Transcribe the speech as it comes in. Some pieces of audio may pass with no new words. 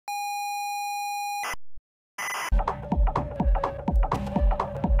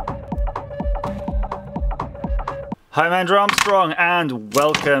Hi, I'm Andrew Armstrong and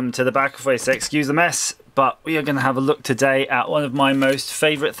welcome to the back of Face. Excuse the mess, but we are going to have a look today at one of my most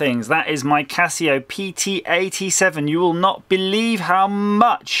favourite things. That is my Casio PT-87. You will not believe how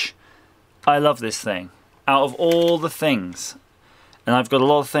much I love this thing. Out of all the things, and I've got a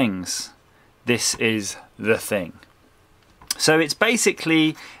lot of things, this is the thing. So it's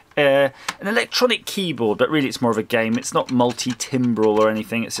basically an electronic keyboard, but really it's more of a game. It's not multi-timbral or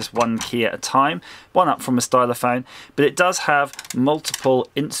anything, it's just one key at a time, one up from a stylophone, but it does have multiple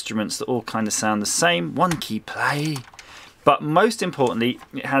instruments that all kind of sound the same, one key play. But most importantly,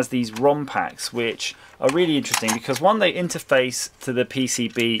 it has these ROM packs, which are really interesting because one, they interface to the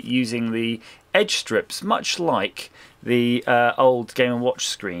PCB using the edge strips, much like the old Game & Watch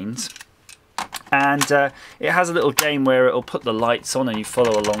screens. And it has a little game where it'll put the lights on and you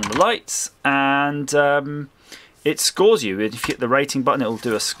follow along the lights, and it scores you. If you hit the rating button, it'll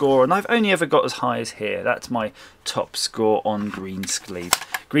do a score, and I've only ever got as high as here. That's my top score on green sleeves.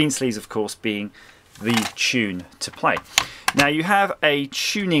 Green sleeves, of course, being the tune to play. Now you have a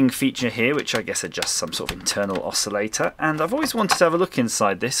tuning feature here, which I guess adjusts some sort of internal oscillator, and I've always wanted to have a look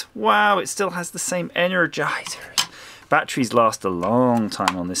inside this. Wow, it still has the same energizers. Batteries last a long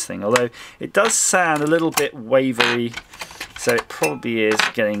time on this thing, although it does sound a little bit wavery, so it probably is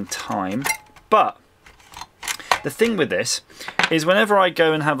getting time. But the thing with this is whenever I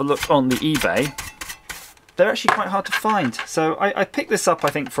go and have a look on the eBay, they're actually quite hard to find. So I picked this up,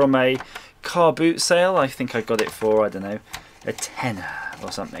 I think, from a car boot sale. I think I got it for, I don't know, a tenner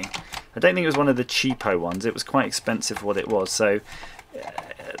or something. I don't think it was one of the cheapo ones. It was quite expensive for what it was. So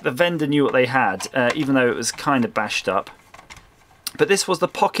the vendor knew what they had, even though it was kind of bashed up. But this was the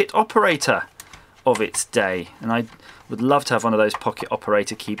pocket operator of its day, and I would love to have one of those pocket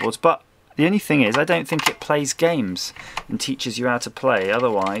operator keyboards. But the only thing is, I don't think it plays games and teaches you how to play.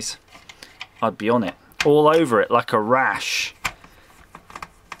 Otherwise, I'd be on it, all over it like a rash.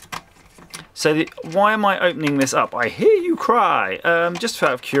 So why am I opening this up? I hear you cry. Just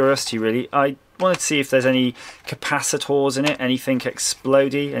out of curiosity, really. I wanted to see if there's any capacitors in it, anything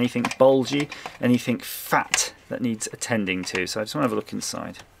explodey, anything bulgy, anything fat that needs attending to. So I just want to have a look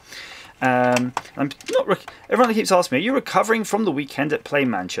inside. I'm not. Everyone keeps asking me, "Are you recovering from the weekend at Play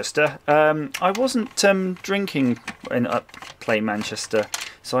Manchester?" I wasn't drinking at Play Manchester,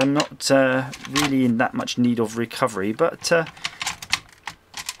 so I'm not really in that much need of recovery. But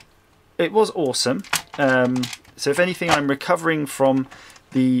it was awesome. So if anything, I'm recovering from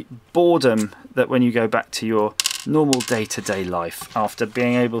the boredom that when you go back to your normal day-to-day life after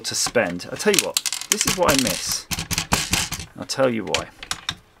being able to spend. I'll tell you what, this is what I miss. I'll tell you why.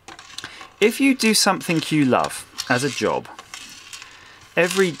 If you do something you love as a job,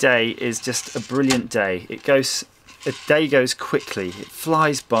 every day is just a brilliant day. A day goes quickly, it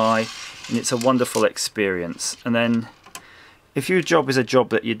flies by, and it's a wonderful experience. And then if your job is a job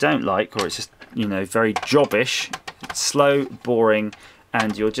that you don't like, or it's just, you know, very jobbish, it's slow, boring,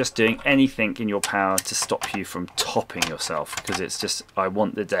 and you're just doing anything in your power to stop you from topping yourself, because it's just, I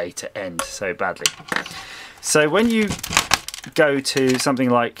want the day to end so badly. So when you go to something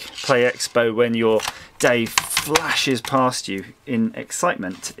like Play Expo, when your day flashes past you in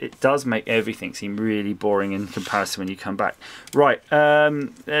excitement, it does make everything seem really boring in comparison when you come back. Right,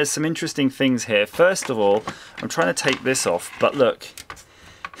 there's some interesting things here. First of all, I'm trying to take this off, but look,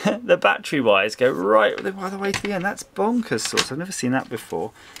 the battery wires go right the way to the end. That's bonkers sorts. I've never seen that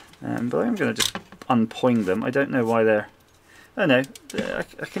before. But I'm going to just unpoing them. I don't know why they're... Oh no,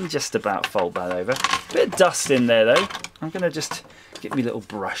 I can just about fold that over. Bit of dust in there though. I'm going to just get me little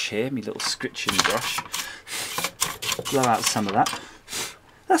brush here, me little scritching brush. Blow out some of that.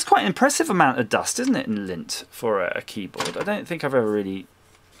 That's quite an impressive amount of dust, isn't it, in lint for a keyboard? I don't think I've ever really...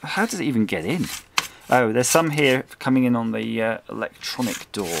 How does it even get in? Oh, there's some here coming in on the electronic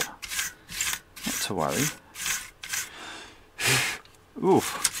door. Not to worry. Ooh.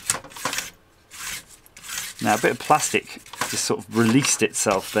 Now, a bit of plastic just sort of released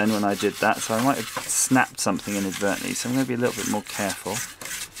itself then when I did that, so I might have snapped something inadvertently, so I'm going to be a little bit more careful.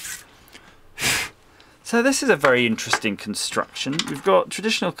 So this is a very interesting construction. We've got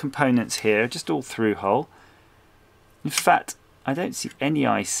traditional components here, just all through hole. In fact, I don't see any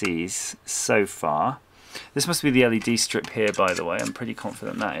ICs so far. This must be the LED strip here, by the way. I'm pretty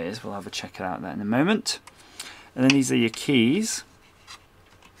confident that is. We'll have a check out that in a moment. And then these are your keys.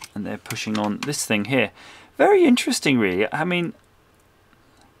 And they're pushing on this thing here. Very interesting, really. I mean,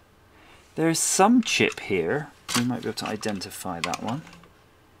 there is some chip here. We might be able to identify that one.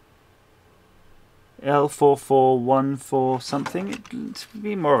 L4414 something. It would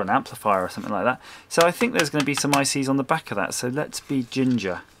be more of an amplifier or something like that. So I think there's going to be some ICs on the back of that. So let's be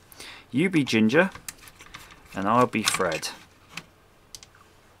ginger. You be ginger. and I'll be Fred.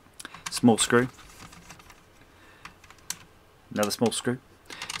 Small screw. Another small screw.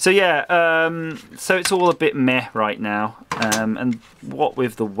 So yeah, so it's all a bit meh right now, and what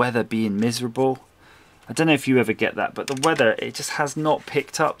with the weather being miserable, I don't know if you ever get that, but the weather, it just has not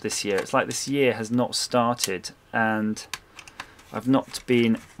picked up this year. It's like this year has not started, and I've not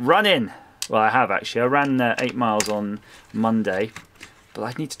been running. Well, I have actually. I ran 8 miles on Monday, but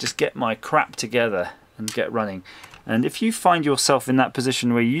I need to just get my crap together and get running. And if you find yourself in that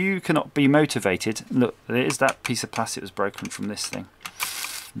position where you cannot be motivated, look, there is that piece of plastic that was broken from this thing.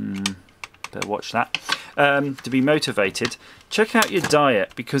 Better watch that. To be motivated, check out your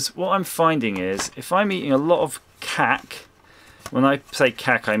diet, because what I'm finding is if I'm eating a lot of cack, when I say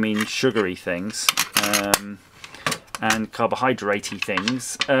cack I mean sugary things and carbohydrate-y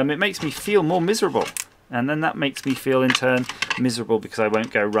things, it makes me feel more miserable, and then that makes me feel in turn miserable because I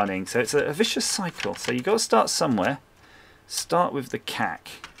won't go running. So it's a vicious cycle. So you've got to start somewhere. Start with the cack.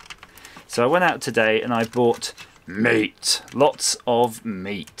 So I went out today and I bought meat, lots of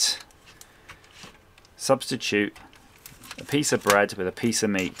meat. Substitute a piece of bread with a piece of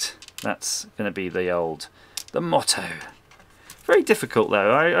meat. That's going to be the motto. Very difficult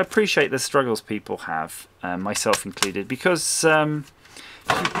though. I appreciate the struggles people have, myself included, because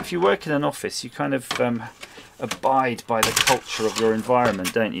if you work in an office, you kind of abide by the culture of your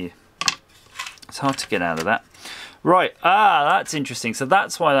environment, don't you? It's hard to get out of that. Right, that's interesting. So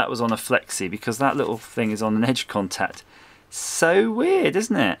that's why that was on a flexi, because that little thing is on an edge contact. So weird,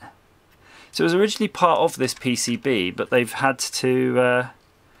 isn't it? So it was originally part of this PCB, but they've had to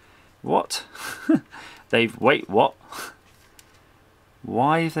what? Wait, what?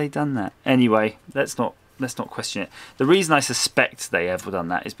 Why have they done that? Anyway, let's not question it. The reason I suspect they have done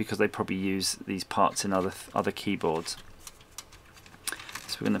that is because they probably use these parts in other keyboards.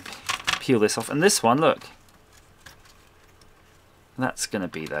 So we're going to peel this off, and this one, look. That's going to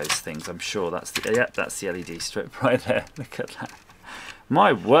be those things, I'm sure. That's the LED strip right there. Look at that.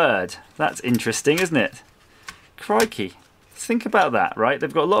 My word, that's interesting, isn't it? Crikey. Think about that, right?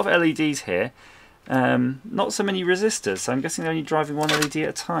 They've got a lot of LEDs here. Not so many resistors, so I'm guessing they're only driving one LED at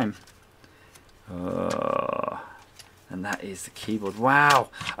a time. Oh, and that is the keyboard. Wow,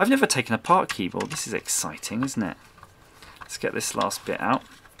 I've never taken apart a keyboard. This is exciting, isn't it? Let's get this last bit out.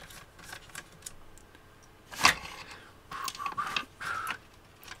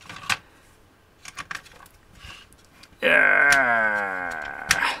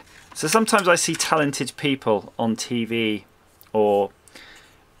 Yeah. So sometimes I see talented people on TV or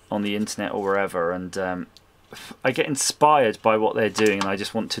on the internet or wherever, and I get inspired by what they're doing, and I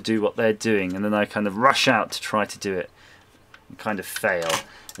just want to do what they're doing, and then I kind of rush out to try to do it and kind of fail,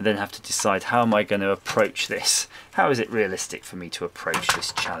 and then have to decide, how am I going to approach this? How is it realistic for me to approach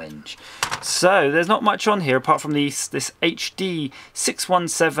this challenge? So there's not much on here apart from this HD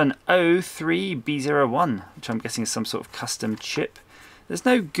 61703B01, which I'm guessing is some sort of custom chip. There's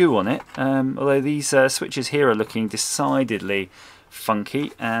no goo on it, although these switches here are looking decidedly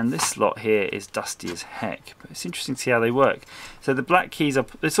funky, and this lot here is dusty as heck, but it's interesting to see how they work. So the black keys are,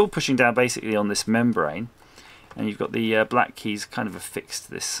 it's all pushing down basically on this membrane, and you've got the black keys kind of affixed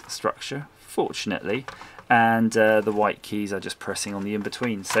to this structure, fortunately, and the white keys are just pressing on the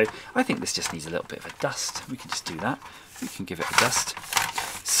in-between. So I think this just needs a little bit of a dust. We can just do that. We can give it a dust.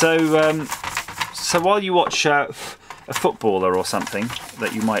 So so while you watch a footballer or something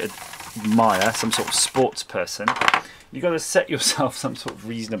that you might admire, some sort of sports person, you've got to set yourself some sort of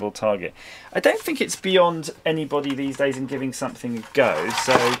reasonable target. I don't think it's beyond anybody these days in giving something a go.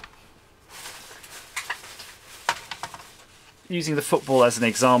 So using the football as an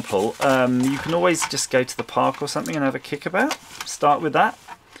example, you can always just go to the park or something and have a kickabout. Start with that.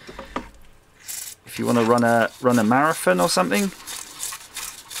 If you want to run a marathon or something,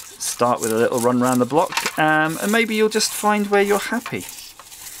 start with a little run around the block, and maybe you'll just find where you're happy.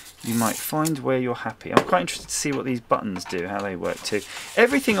 You might find where you're happy. I'm quite interested to see what these buttons do, how they work too.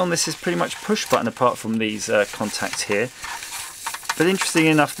 Everything on this is pretty much push button apart from these contacts here. But interesting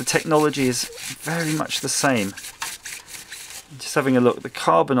enough, the technology is very much the same. Just having a look, the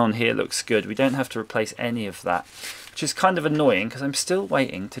carbon on here looks good. We don't have to replace any of that, which is kind of annoying because I'm still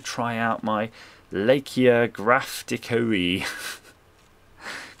waiting to try out my Lakia Graphicoe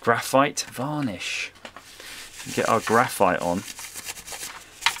graphite varnish. Get our graphite on.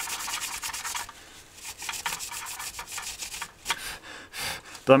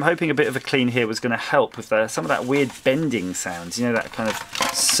 But I'm hoping a bit of a clean here was going to help with some of that weird bending sounds. You know, that kind of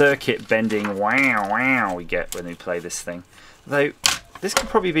circuit bending wow wow we get when we play this thing. Though this could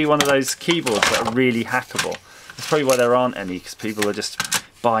probably be one of those keyboards that are really hackable. That's probably why there aren't any, because people are just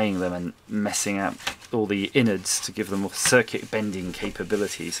buying them and messing all the innards to give them circuit bending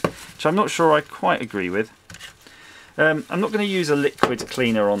capabilities, which I'm not sure I quite agree with. I'm not going to use a liquid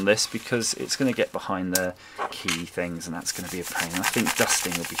cleaner on this because it's going to get behind the key things and that's going to be a pain. I think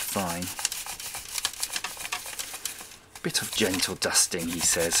dusting will be fine. Bit of gentle dusting, he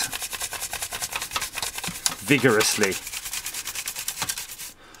says, vigorously.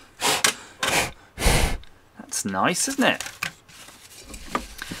 That's nice, isn't it?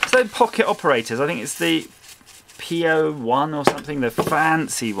 So pocket operators, I think it's the PO1 or something, the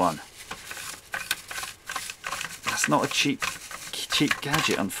fancy one. It's not a cheap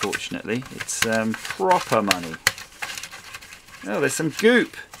gadget, unfortunately. It's proper money. Oh, there's some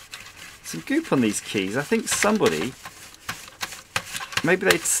goop. Some goop on these keys. I think somebody, maybe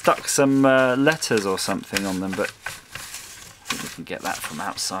they'd stuck some letters or something on them, but I think we can get that from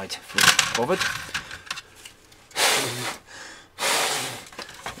outside if we're bothered.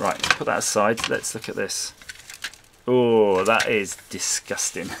 Right, put that aside. Let's look at this. Oh, that is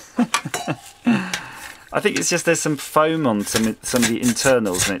disgusting. I think it's just there's some foam on some of the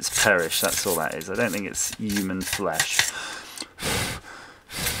internals and it's perished. That's all that is. I don't think it's human flesh.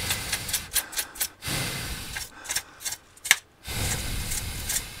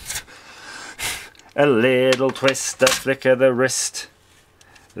 A little twist, a flick of the wrist.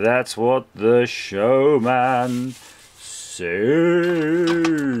 That's what the showman said.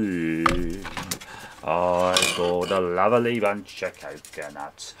 I bought a lovely bunch of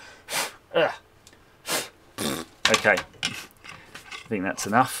coconuts. Okay, I think that's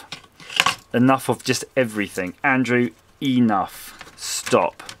enough. Enough of just everything. Andrew, enough.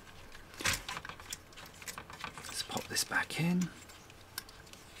 Stop. Let's pop this back in.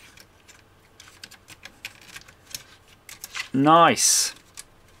 Nice.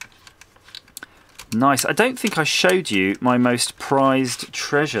 Nice. I don't think I showed you my most prized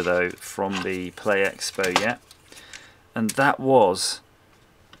treasure though from the Play Expo yet. And that was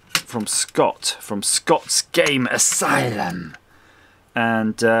from Scott, from Scott's Game Asylum.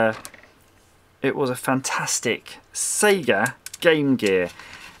 And it was a fantastic Sega Game Gear.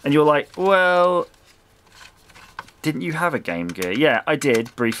 And you're like, well, didn't you have a Game Gear? Yeah, I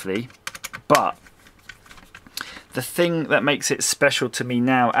did, briefly. But the thing that makes it special to me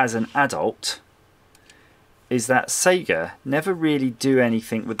now as an adult is that Sega never really do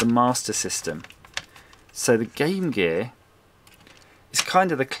anything with the Master System. So the Game Gear is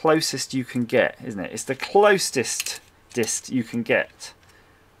kind of the closest you can get, isn't it? It's the closest you can get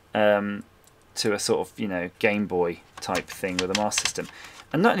to a sort of, you know, Game Boy type thing with a Master System.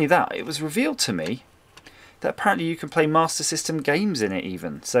 And not only that, it was revealed to me that apparently you can play Master System games in it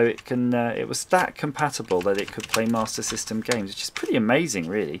even. So it can, it was that compatible that it could play Master System games, which is pretty amazing,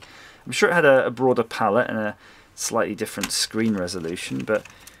 really. I'm sure it had a broader palette and a slightly different screen resolution, but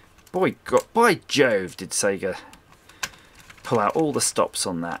by Jove, did Sega pull out all the stops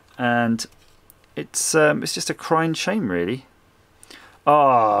on that. And it's just a crying shame, really.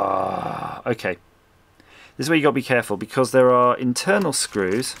 Ah, okay. This is where you got to be careful because there are internal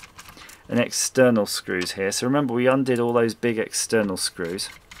screws and external screws here. So remember, we undid all those big external screws.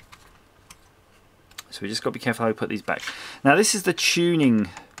 So we just got to be careful how we put these back. Now this is the tuning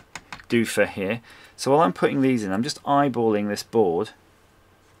doofer here. So while I'm putting these in, I'm just eyeballing this board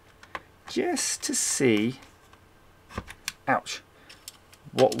just to see, ouch,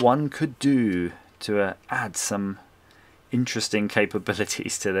 what one could do to add some interesting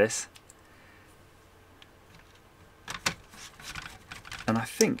capabilities to this. And I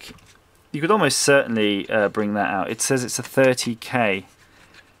think you could almost certainly bring that out. It says it's a 30K,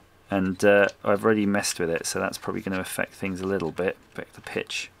 and I've already messed with it, so that's probably going to affect things a little bit, affect the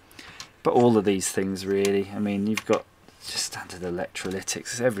pitch. But all of these things really, I mean, you've got just standard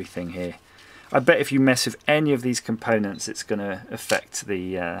electrolytics, everything here. I bet if you mess with any of these components, it's going to affect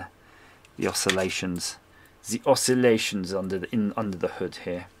the oscillations. The oscillations under the hood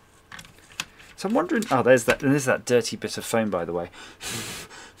here. So I'm wondering, oh, there's that dirty bit of foam, by the way.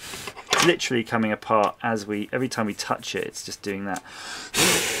 It's literally coming apart every time we touch it. It's just doing that.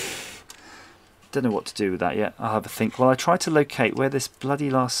 Don't know what to do with that yet. I'll have a think. Well, I tried to locate where this bloody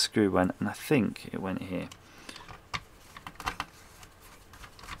last screw went, and I think it went here.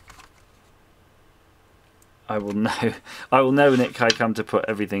 I will know. I will know when I come to put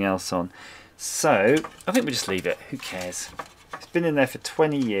everything else on. So I think we just leave it. Who cares? It's been in there for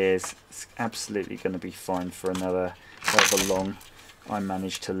 20 years. It's absolutely going to be fine for another however long I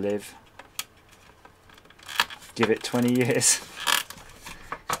manage to live. Give it 20 years.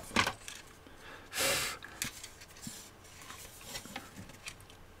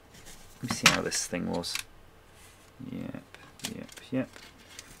 Let me see how this thing was. Yep.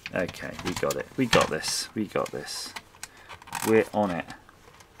 Okay, we got it. We got this. We got this. We're on it.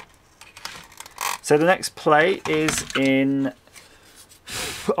 So the next play is in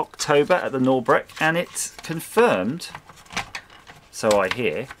October at the Norbreck, and it's confirmed, so I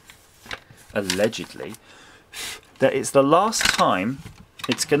hear, allegedly, that it's the last time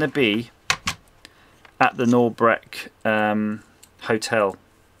it's going to be at the Norbreck hotel.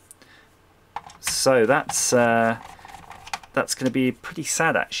 So that's going to be pretty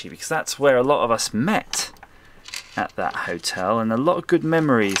sad, actually, because that's where a lot of us met, at that hotel, and a lot of good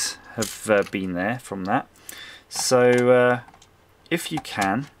memories have been there from that. So if you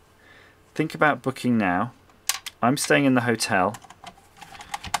can, think about booking now. I'm staying in the hotel,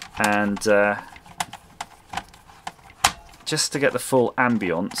 and just to get the full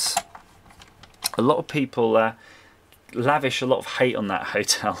ambience, a lot of people lavish a lot of hate on that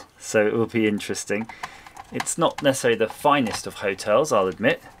hotel, so it will be interesting. It's not necessarily the finest of hotels, I'll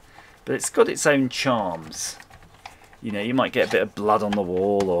admit, but it's got its own charms. You know, you might get a bit of blood on the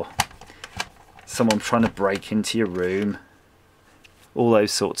wall, or someone trying to break into your room, all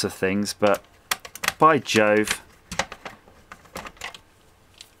those sorts of things, but by Jove,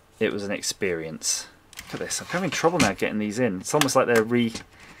 it was an experience. Look at this, I'm having trouble now getting these in. It's almost like they're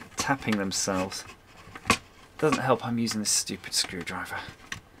re-tapping themselves. Doesn't help I'm using this stupid screwdriver.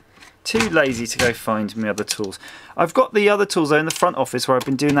 Too lazy to go find my other tools. I've got the other tools though in the front office where I've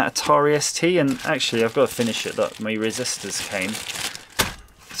been doing that Atari ST, and actually I've got to finish it. Look, my resistors came.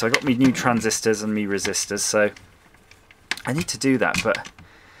 So I got me new transistors and me resistors, so I need to do that, but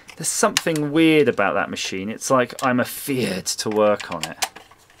there's something weird about that machine. It's like I'm afeared to work on it.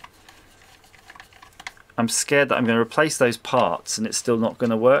 I'm scared that I'm going to replace those parts and it's still not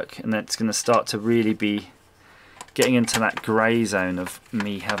going to work, and then it's going to start to really be getting into that grey zone of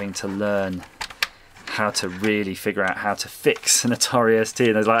me having to learn how to really figure out how to fix an Atari ST.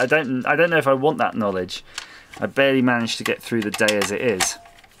 And I was like, I don't know if I want that knowledge. I barely managed to get through the day as it is.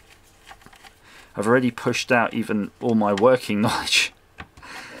 I've already pushed out even all my working knowledge.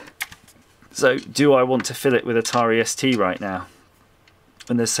 So do I want to fill it with Atari ST right now?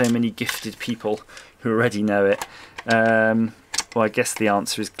 And there's so many gifted people who already know it. Well, I guess the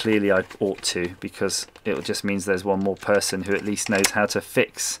answer is clearly I ought to, because it just means there's one more person who at least knows how to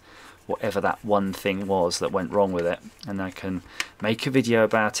fix whatever that one thing was that went wrong with it, and I can make a video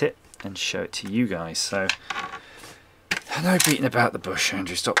about it and show it to you guys. So no beating about the bush,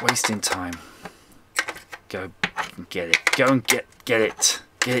 Andrew. Stop wasting time. Go and get it. Go and get it.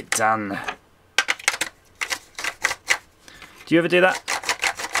 Get it done. Do you ever do that?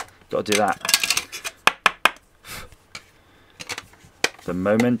 Got to do that. The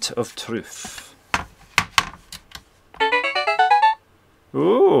moment of truth.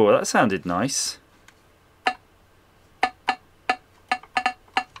 Ooh, that sounded nice.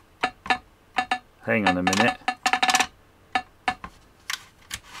 Hang on a minute.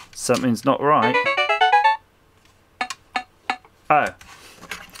 Something's not right. Oh.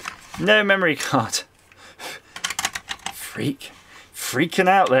 No memory card. Freaking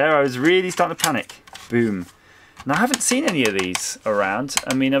out there. I was really starting to panic. Boom. Now, I haven't seen any of these around.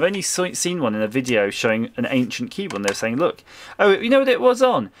 I mean, I've only seen one in a video showing an ancient keyboard, and they were saying, look, oh, you know what it was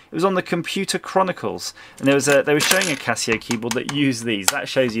on? It was on the Computer Chronicles, and they were showing a Casio keyboard that used these. That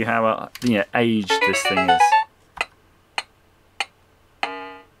shows you how aged this thing is.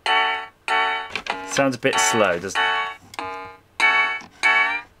 Sounds a bit slow, doesn't it?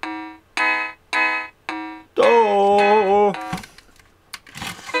 Oh!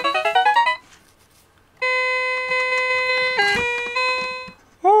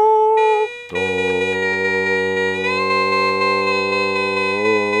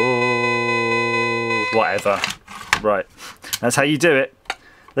 Whatever. Right, that's how you do it.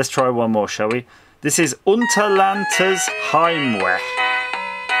 Let's try one more, shall we? This is Unterlanders Heimweh.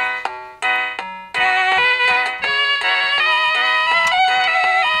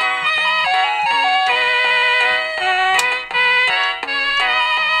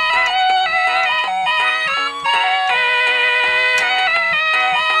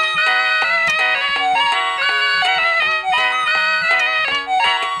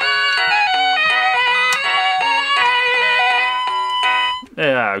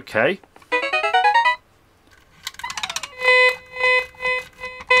 Yeah, okay.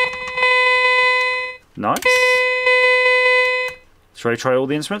 Nice. Shall I try all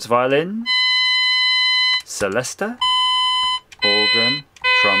the instruments? Violin, celesta, organ,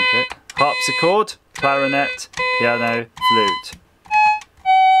 trumpet, harpsichord, clarinet, piano, flute.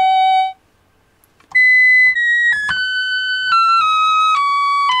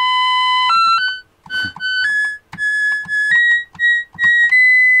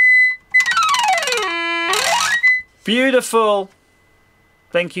 Beautiful.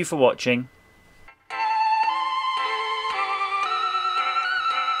 Thank you for watching.